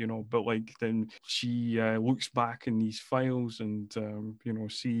moves, you know, but like then she looks back in these files and you know,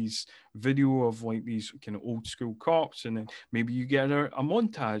 sees video of like these kind of old school cops, and then maybe you get a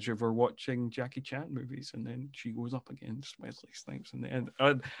montage of her watching Jackie Chan movies, and then she goes up against Wesley Snipes in the end.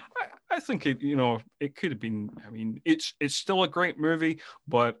 I think it, you know, it could have been, I mean, it's still a great movie,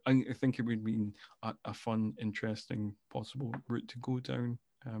 but I think it would be a fun, interesting, possible route to go down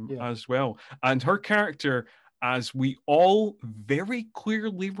as well. And her character, as we all very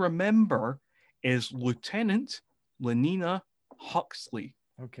clearly remember, is Lieutenant Lenina Huxley.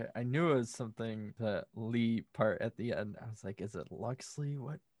 Okay, I knew it was something, the Lee part at the end. I was like, is it Luxley?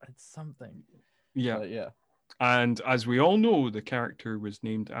 What? It's something. Yeah. But yeah. And as we all know, the character was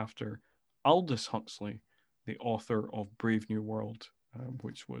named after Aldous Huxley, the author of Brave New World,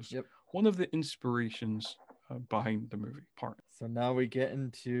 which was one of the inspirations behind the movie part. So now we get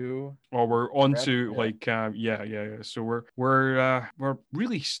into, we're on to so we're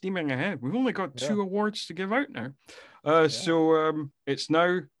really steaming ahead. We've only got 2 awards to give out now. So it's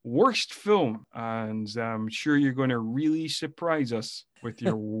now worst film, and I'm sure you're going to really surprise us with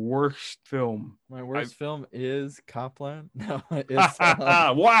your worst film. My worst film is Copland. No, it's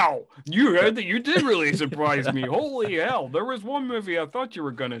wow, you did really surprise me. Holy hell, there was one movie I thought you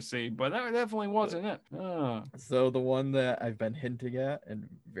were going to say, but that definitely wasn't it. So the one that I've been hinting at and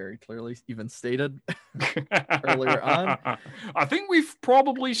very clearly even stated earlier on, I think we've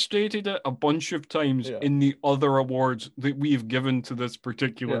probably stated it a bunch of times in the other awards that we've given to this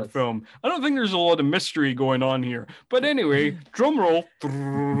particular film. I don't think there's a lot of mystery going on here, but anyway, drum roll.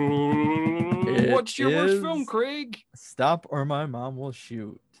 What's your worst film, Craig? Stop or My Mom Will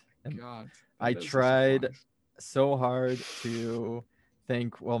Shoot. And God, I tried so hard to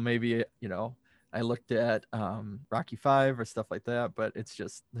think, well, maybe, you know, I looked at Rocky V or stuff like that, but it's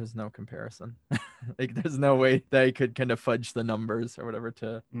just, there's no comparison. Like, there's no way that I could kind of fudge the numbers or whatever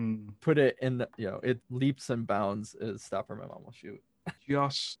to put it in the, you know, it leaps and bounds is Stop or My Mom Will Shoot.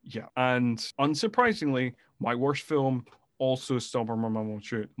 Yes, yeah. And unsurprisingly, my worst film also Stop or My Mom Will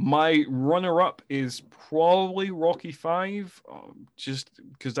Shoot. My runner-up is probably Rocky V, just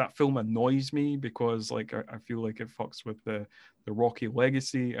because that film annoys me, because like I feel like it fucks with the Rocky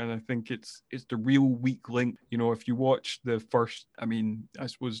legacy, and I think it's the real weak link. You know, if you watch the first, I mean, I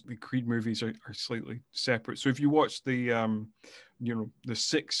suppose the Creed movies are slightly separate. So if you watch the you know, the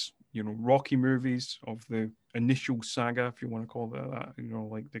 6, you know, Rocky movies of the initial saga, if you want to call it that, you know,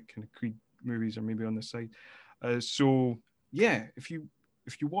 like the kind of Creed movies are maybe on the side. So yeah, if you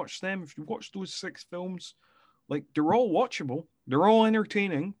watch them, if you watch those 6 films, like, they're all watchable, they're all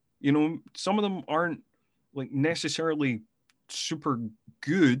entertaining. You know, some of them aren't like necessarily super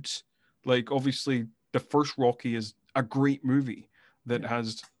good. Like, obviously the first Rocky is a great movie that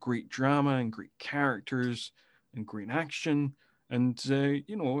has great drama and great characters and great action, and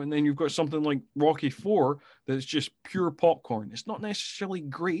you know, and then you've got something like Rocky 4 that's just pure popcorn. It's not necessarily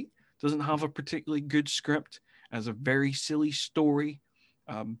great, doesn't have a particularly good script, has a very silly story.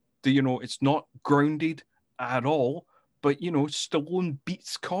 You know, it's not grounded at all. but Stallone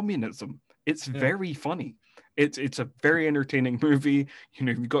beats communism. It's very funny. It's a very entertaining movie.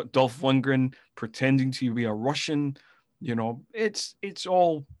 You've got Dolph Lundgren pretending to be a Russian. It's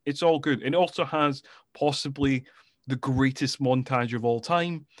all good. It also has possibly the greatest montage of all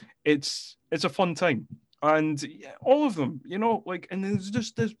time. It's a fun time, and all of them, and there's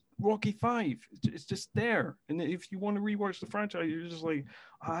just this Rocky 5. It's just there, and if you want to rewatch the franchise, you're just like,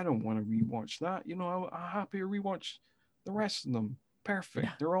 I don't want to rewatch that. I'm happy to rewatch the rest of them. Perfect.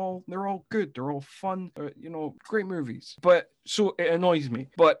 Yeah. They're all good. They're all fun. Great movies. But so it annoys me.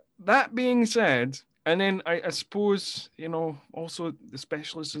 But that being said, and then I suppose also The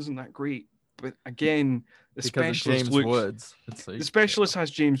Specialist isn't that great. But again, The Specialist James Woods. The Specialist has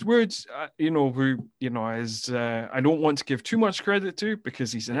James Woods, who is I don't want to give too much credit to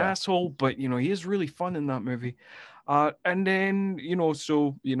because he's an asshole, but he is really fun in that movie. And then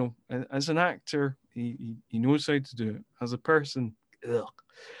as an actor, he knows how to do it. As a person,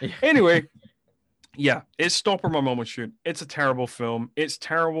 anyway. Yeah, it's Stop or My Mom Will Shoot. It's a terrible film. It's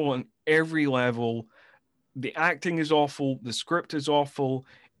terrible on every level. The acting is awful. The script is awful.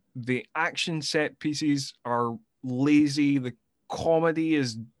 The action set pieces are lazy. The comedy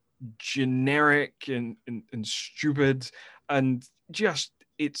is generic and stupid, and just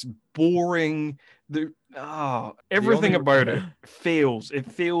it's boring. Everything about it fails.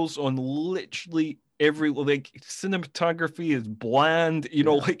 It fails on literally every, cinematography is bland,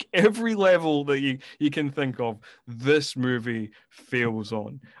 like every level that you can think of, this movie fails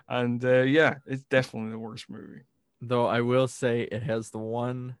on. And it's definitely the worst movie. Though I will say it has the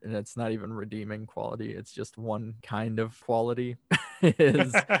one, and it's not even redeeming quality, it's just one kind of quality,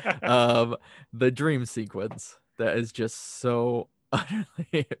 is the dream sequence that is just so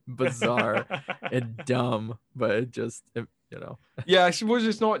utterly bizarre and dumb, but it just Yeah, I suppose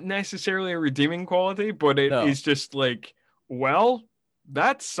it's not necessarily a redeeming quality, but it is just like, well,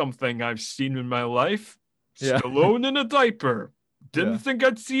 that's something I've seen in my life. Stallone in a diaper. Didn't think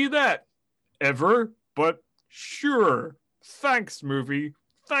I'd see that ever, but sure. Thanks, movie.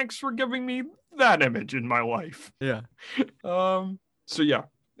 Thanks for giving me that image in my life. Yeah. So yeah,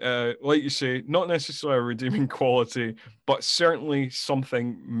 like you say, not necessarily a redeeming quality, but certainly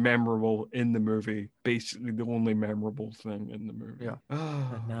something memorable in the movie. Basically, the only memorable thing in the movie. Yeah.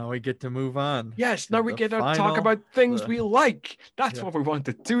 And now we get to move on. Yes, now we get to talk about things we like. That's what we want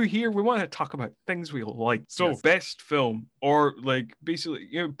to do here. We want to talk about things we like. So, best film, or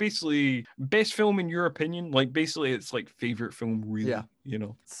basically best film in your opinion. Like basically, it's like favorite film, really. Yeah.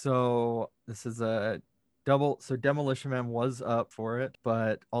 So this is a double. So Demolition Man was up for it,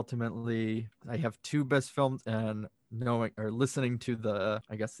 but ultimately I have two best films, and listening to the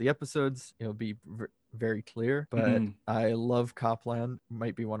episodes, it'll be very clear. But I love Copland.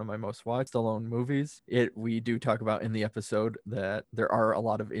 Might be one of my most watched Stallone movies. We do talk about in the episode that there are a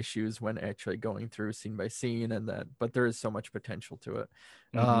lot of issues when actually going through scene by scene, but there is so much potential to it.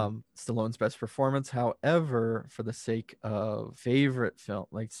 Stallone's best performance. However, for the sake of favorite film,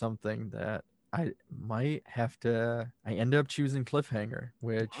 like something that I might have to, I end up choosing Cliffhanger,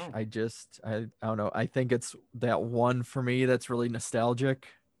 which I don't know. I think it's that one for me that's really nostalgic,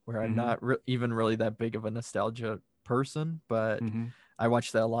 where I'm not even really that big of a nostalgia person, but I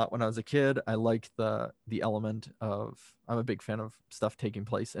watched that a lot when I was a kid. I like the element of, I'm a big fan of stuff taking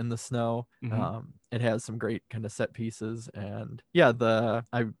place in the snow. It has some great kind of set pieces, and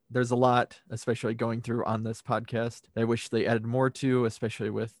there's a lot, especially going through on this podcast, I wish they added more to, especially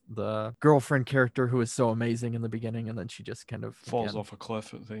with the girlfriend character who is so amazing in the beginning, and then she just kind of falls off a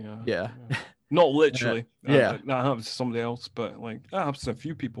cliff at the yeah. Not literally. That happens to somebody else, but like that happens to a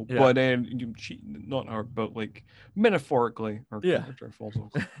few people. But not her, but like metaphorically, her character falls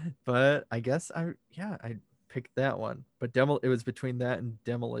off. But I guess I picked that one. But it was between that and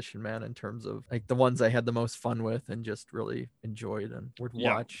Demolition Man in terms of like the ones I had the most fun with and just really enjoyed and would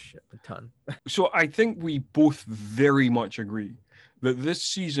watch a ton. So I think we both very much agree that this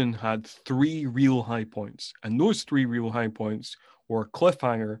season had 3 real high points, and those 3 real high points were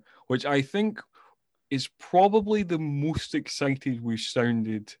Cliffhanger, which I think is probably the most excited we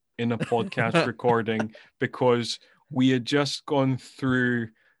sounded in a podcast recording, because we had just gone through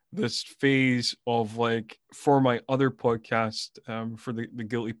this phase of, like, for my other podcast, for the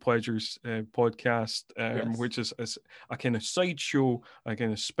Guilty Pleasures podcast, which is a kind of sideshow, a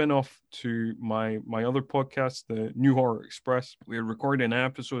kind of spin-off to my other podcast, the New Horror Express. We had recorded an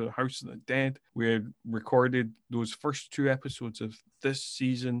episode of House of the Dead. We had recorded those first 2 episodes of this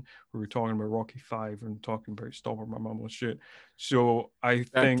season. We were talking about Rocky 5 and talking about Stop or My Mom Will Shoot. So I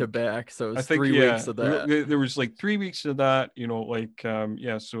think back to back. So it was 3 weeks of that. There was like 3 weeks of that,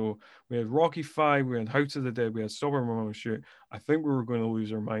 so So we had Rocky 5, we had House of the Dead, we had Stubborn Mama Shoot. I think we were going to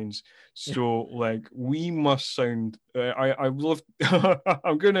lose our minds. So like we must sound. I love.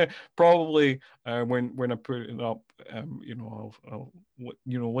 I'm gonna probably when I put it up, I'll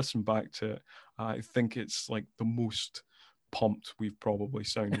listen back to it. I think it's like the most pumped we've probably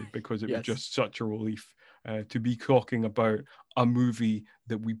sounded because it was just such a relief to be talking about a movie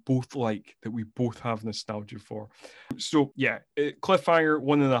that we both like, that we both have nostalgia for. So yeah, Cliffhanger,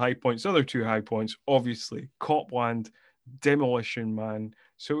 one of the high points. The other two high points, obviously, Copland, Demolition Man.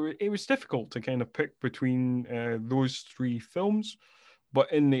 So it was difficult to kind of pick between those three films,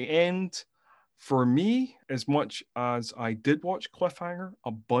 but in the end, for me, as much as I did watch Cliffhanger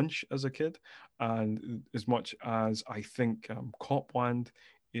a bunch as a kid, and as much as I think Copland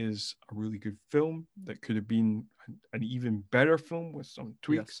is a really good film that could have been an even better film with some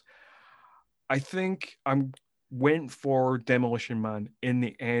tweaks, I think I went for Demolition Man in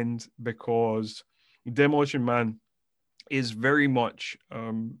the end because Demolition Man is very much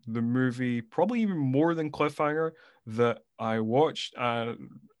the movie, probably even more than Cliffhanger, that I watched, a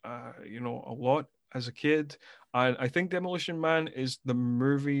lot as a kid. And I think Demolition Man is the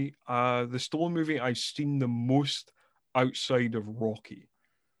movie, the Stallone movie I've seen the most outside of Rocky.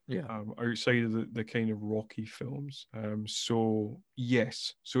 Yeah. Outside of the kind of Rocky films. So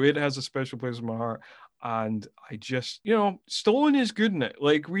yes, so it has a special place in my heart. And I just, Stallone is good in it.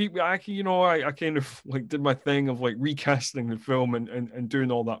 Like I kind of like did my thing of like recasting the film and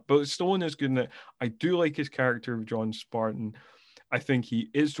doing all that. But Stallone is good in it. I do like his character of John Spartan. I think he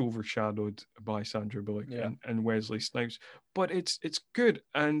is overshadowed by Sandra Bullock and Wesley Snipes, but it's good.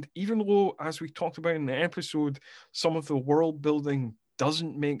 And even though, as we talked about in the episode, some of the world building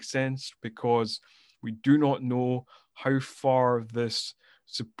doesn't make sense because we do not know how far this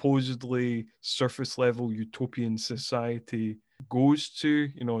supposedly surface level utopian society goes to,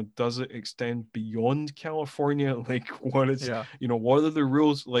 does it extend beyond California? Like what are the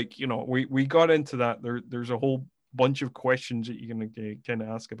rules? Like, we got into that. There's a whole bunch of questions that you're going to kind of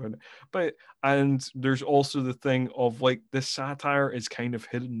ask about it, and there's also the thing of like the satire is kind of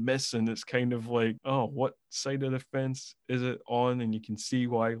hit and miss, and it's kind of like, oh, what side of the fence is it on? And you can see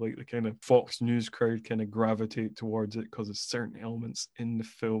why like the kind of Fox News crowd kind of gravitate towards it because of certain elements in the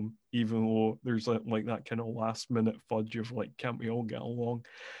film, even though there's like that kind of last minute fudge of like, can't we all get along?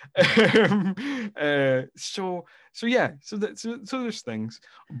 So there's things,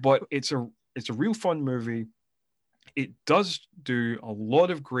 but it's a real fun movie. It does do a lot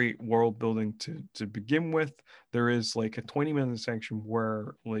of great world building to begin with. There is like a 20-minute section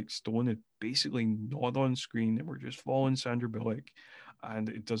where like Stone is basically not on screen and we're just following Sandra Bullock, and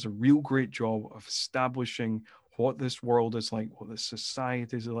it does a real great job of establishing what this world is like, what this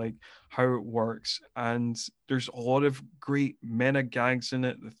society is like, how it works. And there's a lot of great meta gags in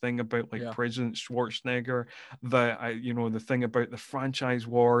it. The thing about like President Schwarzenegger, the thing about the franchise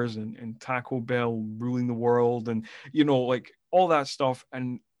wars and Taco Bell ruling the world, and like all that stuff.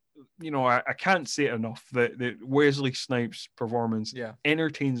 And I can't say it enough that Wesley Snipes' performance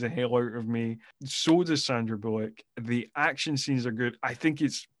entertains the hell out of me. So does Sandra Bullock. The action scenes are good. I think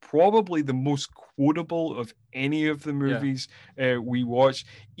it's probably the most quotable of any of the movies we watched,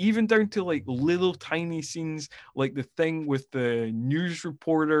 even down to like little tiny scenes, like the thing with the news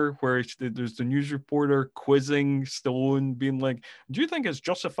reporter where there's the news reporter quizzing Stallone, being like, do you think it's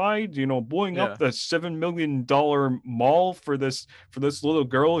justified, blowing up the $7 million mall for this little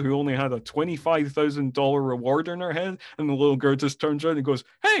girl who only had a $25,000 reward in her head? And the little girl just turns around and goes,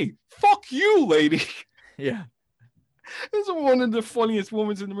 hey, fuck you, lady. Yeah. It's one of the funniest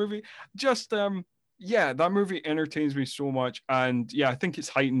moments in the movie. Just that movie entertains me so much, and I think it's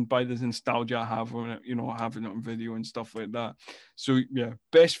heightened by the nostalgia I have on it, having it on video and stuff like that. So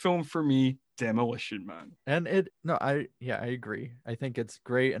best film for me, Demolition Man. And I agree. I think it's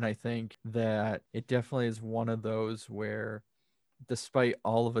great, and I think that it definitely is one of those where, despite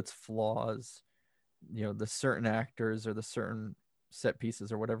all of its flaws, the certain actors or the certain set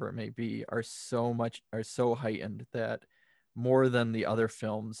pieces or whatever it may be are so heightened that more than the other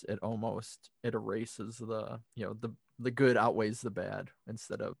films, it erases the good outweighs the bad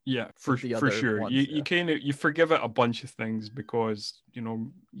instead of for sure. You forgive it a bunch of things because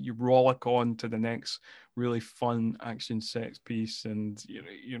you rollick on to the next really fun action sex piece, and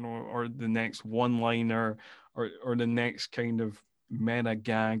or the next one liner, or the next kind of meta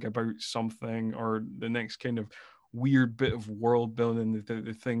gag about something, or the next kind of weird bit of world building,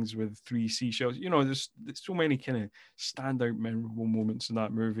 the things with three seashells. There's so many kind of standout memorable moments in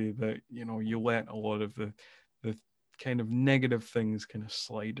that movie that you let a lot of the kind of negative things kind of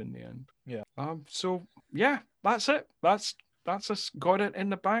slide in the end. So that's it. That's that's us got it in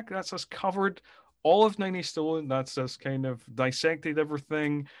the back. That's us covered all of 90s Stallone. That's us kind of dissected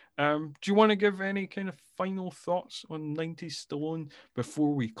everything. Do you want to give any kind of final thoughts on 90s Stallone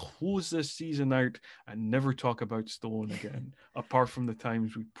before we close this season out and never talk about Stallone again? Apart from the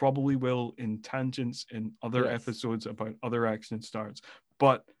times we probably will in tangents in other episodes about other action stars.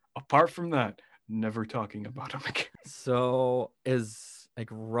 But apart from that, never talking about him again. So as like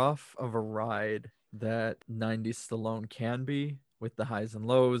rough of a ride that 90s Stallone can be, with the highs and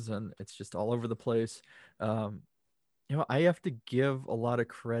lows, and it's just all over the place. I have to give a lot of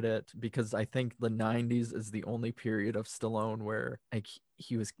credit because I think the 90s is the only period of Stallone where like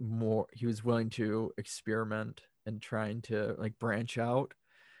he was willing to experiment and trying to like branch out.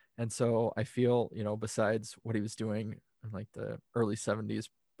 And so I feel, besides what he was doing in like the early 70s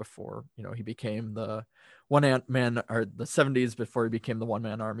before, he became the one man, or the 70s before he became the one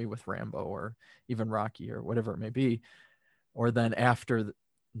man army with Rambo or even Rocky or whatever it may be, or then after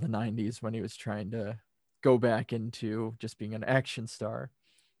the 90s when he was trying to go back into just being an action star.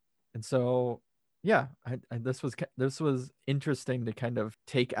 And so this was interesting to kind of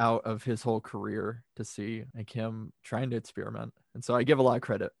take out of his whole career to see like him trying to experiment. And so I give a lot of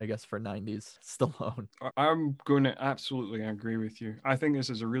credit, I guess, for 90s Stallone. I'm going to absolutely agree with you. I think this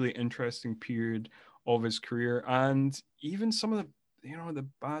is a really interesting period of his career, and even some of the the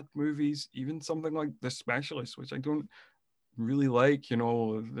bad movies, even something like The Specialist, which I don't really like.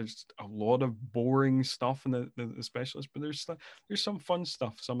 There's a lot of boring stuff in the Specialist, but there's some fun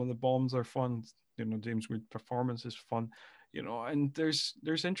stuff. Some of the bombs are fun. James Wood performance is fun. And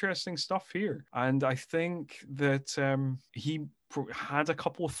there's interesting stuff here. And I think that he had a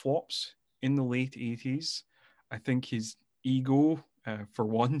couple of flops in the late 80s. I think his ego, for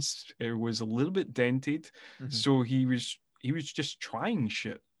once, it was a little bit dented. Mm-hmm. So he was just trying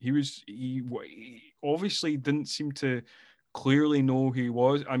shit. He obviously didn't seem to clearly know who he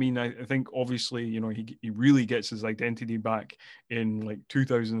was. I mean, I think obviously, he really gets his identity back in like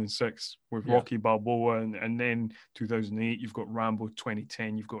 2006 with Rocky Balboa, and then 2008 you've got Rambo,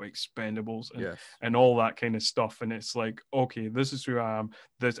 2010 you've got Expendables, and all that kind of stuff. And it's like, okay, this is who I am.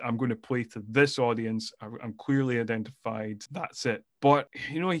 I'm going to play to this audience. I'm clearly identified. That's it. But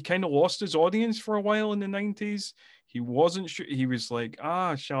he kind of lost his audience for a while in the 90s. He wasn't sure. He was like,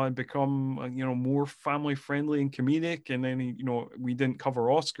 shall I become, more family friendly and comedic? And then we didn't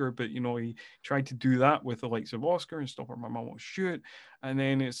cover Oscar, but he tried to do that with the likes of Oscar and Stop or My Mom Will Shoot. And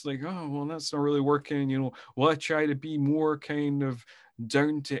then it's like, oh, well, that's not really working. Will I try to be more kind of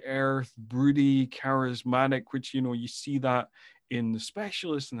down to earth, broody, charismatic, which, you see that in The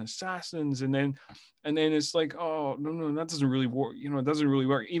Specialist and Assassins, and then it's like, oh no, that doesn't really work. It doesn't really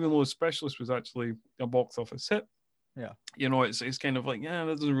work, even though The Specialist was actually a box office hit. Yeah, it's kind of like, that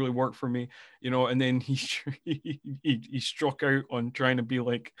doesn't really work for me, and then he struck out on trying to be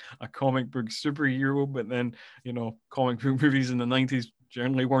like a comic book superhero, but then comic book movies in the 90s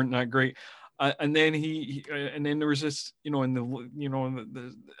generally weren't that great. And then and then there was this, in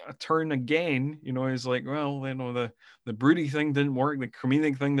the a turn again, he's like, well, the broody thing didn't work, the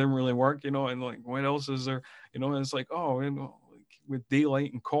comedic thing didn't really work, and like, what else is there, and it's like, oh, like with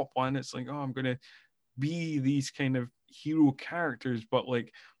Daylight and Copland, it's like, oh, I'm gonna be these kind of hero characters, but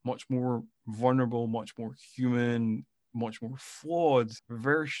like much more vulnerable, much more human, much more flawed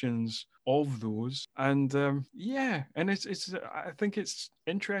versions of those. And and it's I think it's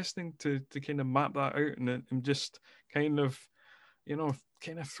interesting to kind of map that out and just kind of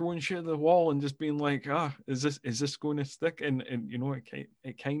kind of throwing shit at the wall and just being like, is this going to stick? And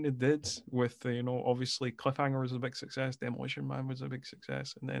it kind of did with obviously Cliffhanger was a big success, Demolition Man was a big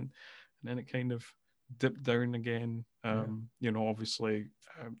success, and then it kind of dipped down again. Obviously,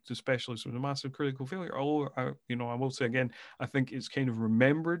 The Specialist was a massive critical failure. Although, I will say again, I think it's kind of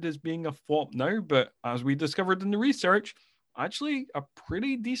remembered as being a flop now, but as we discovered in the research, actually a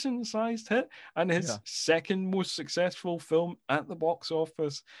pretty decent sized hit, and his second most successful film at the box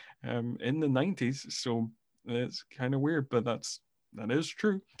office in the 90s. So it's kind of weird, but that is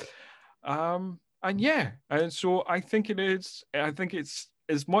true. And so I think it's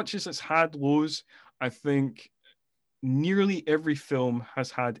as much as it's had lows, I think nearly every film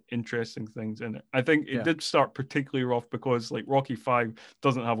has had interesting things in it. I think it did start particularly rough because like Rocky 5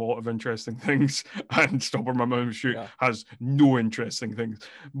 doesn't have a lot of interesting things, and Stop or My Mom Will Shoot has no interesting things.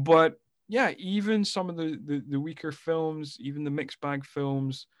 But even some of the weaker films, even the mixed bag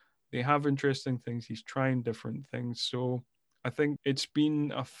films, they have interesting things. He's trying different things. So I think it's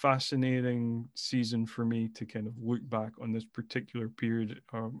been a fascinating season for me to kind of look back on this particular period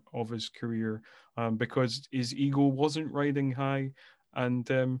of his career, because his ego wasn't riding high,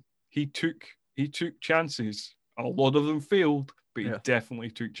 and he took chances A lot of them failed, but he definitely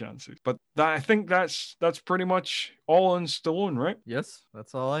took chances. But I think that's pretty much all on Stallone, right? Yes,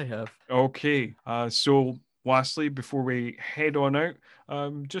 that's all I have. Okay. So lastly, before we head on out,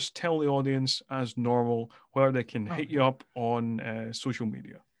 just tell the audience as normal where they can hit you up on social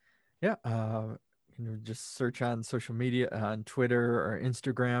media. Yeah. Just search on social media on Twitter or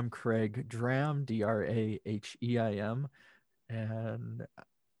Instagram, Craig Drahm, Draheim. And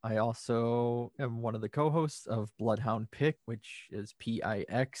I also am one of the co-hosts of Bloodhound Pick, which is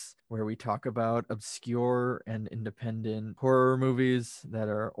PIX, where we talk about obscure and independent horror movies that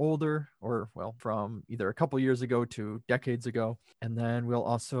are older or, well, from either a couple years ago to decades ago. And then we'll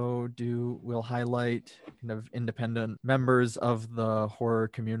highlight kind of independent members of the horror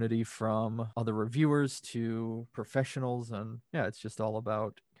community, from other reviewers to professionals. And yeah, it's just all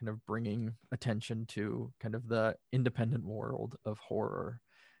about kind of bringing attention to kind of the independent world of horror.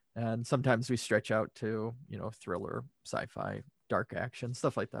 And sometimes we stretch out to, thriller, sci-fi, dark action,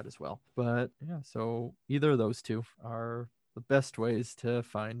 stuff like that as well. But yeah, so either of those two are the best ways to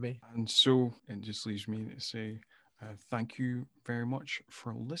find me. And so it just leaves me to say thank you very much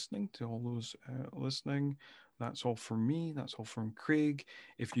for listening to all those listening. That's all from me. That's all from Craig.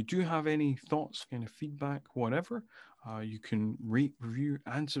 If you do have any thoughts, kind of feedback, whatever, you can rate, review,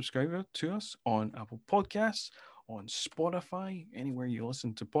 and subscribe to us on Apple Podcasts, on Spotify, anywhere you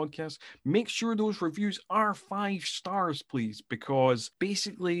listen to podcasts. Make sure those reviews are 5 stars, please, because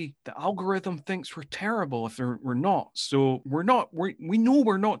basically the algorithm thinks we're terrible if we're not. So we're not. We know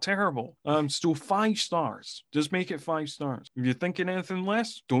we're not terrible. So 5 stars. Just make it 5 stars. If you're thinking anything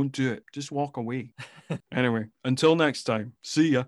less, don't do it. Just walk away. Anyway, until next time. See ya.